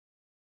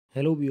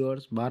Hello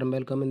viewers, warm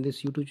welcome in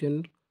this YouTube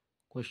channel.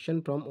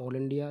 Question from All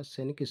India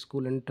Sainik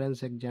School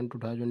Entrance Exam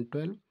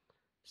 2012.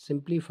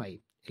 Simplify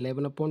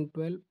 11 upon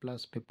 12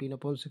 plus 15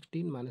 upon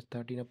 16 minus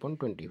 13 upon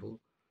 24.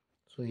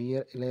 So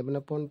here 11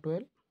 upon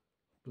 12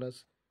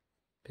 plus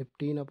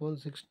 15 upon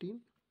 16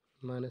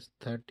 minus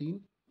 13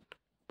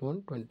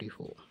 upon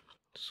 24.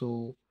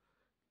 So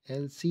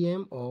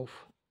LCM of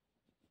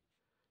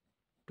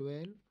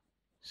 12,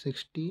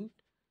 16,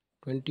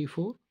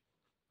 24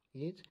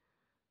 is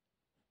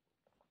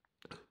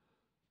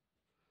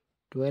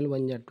 12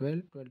 1 ja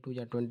 12, 12 2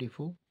 ja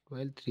 24,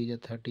 12 3 ja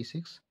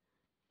 36,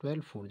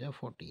 12 4 ja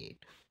 48,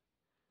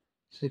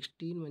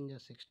 16 1 ja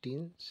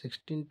 16,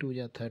 16 2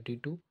 ja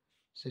 32,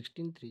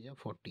 16 3 ja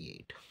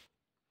 48,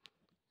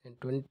 and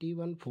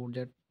 21 4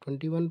 ja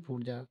 21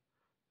 4 ja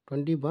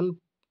 21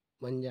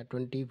 1 ja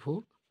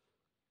 24,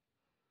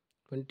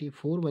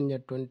 24 1 ja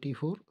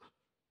 24,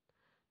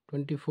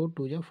 24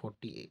 2 ja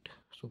 48.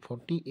 So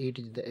 48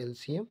 is the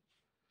LCM.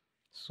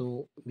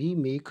 So we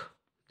make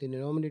the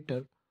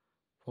denominator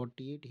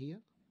 48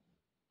 here.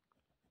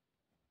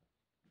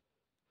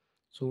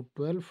 So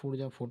 12 4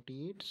 ja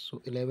 48.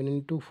 So 11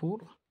 into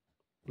 4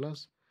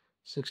 plus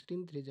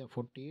 16 3 ja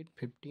 48,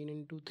 15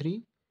 into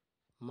 3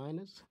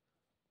 minus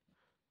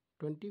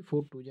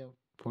 24 2 ja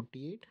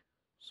 48.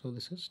 So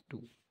this is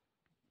 2.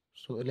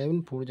 So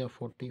 11 4 ja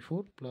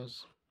 44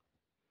 plus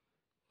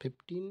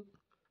 15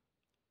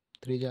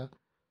 3 ja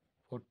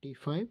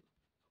 45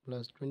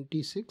 plus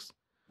 26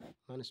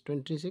 minus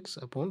 26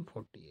 upon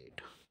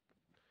 48.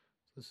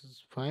 This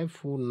is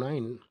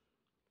 549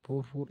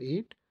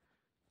 448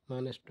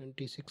 minus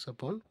 26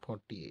 upon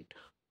 48.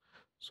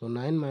 So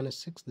 9 minus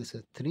 6, this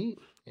is 3,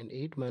 and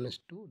 8 minus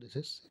 2, this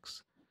is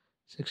 6.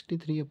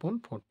 63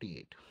 upon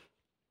 48.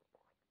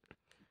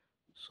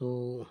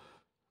 So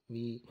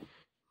we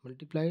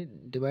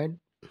divide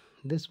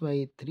this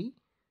by 3.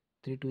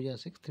 3 2 ja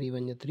 6, 3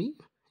 1 ja 3,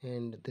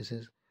 and this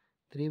is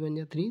 3 1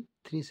 ja 3,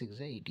 3 6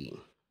 ja 18.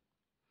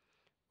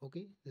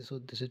 Okay, so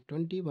this is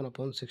 21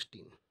 upon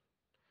 16.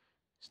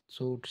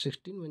 So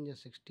 16 1 ja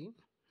 16.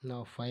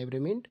 Now 5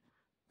 remained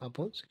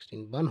upon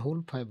 16. 1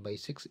 whole 5 by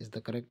 6 is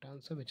the correct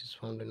answer, which is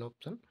found in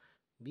option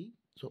B.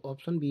 So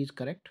option B is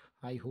correct.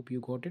 I hope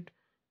you got it.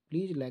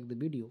 Please like the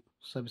video,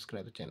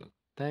 subscribe the channel.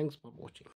 Thanks for watching.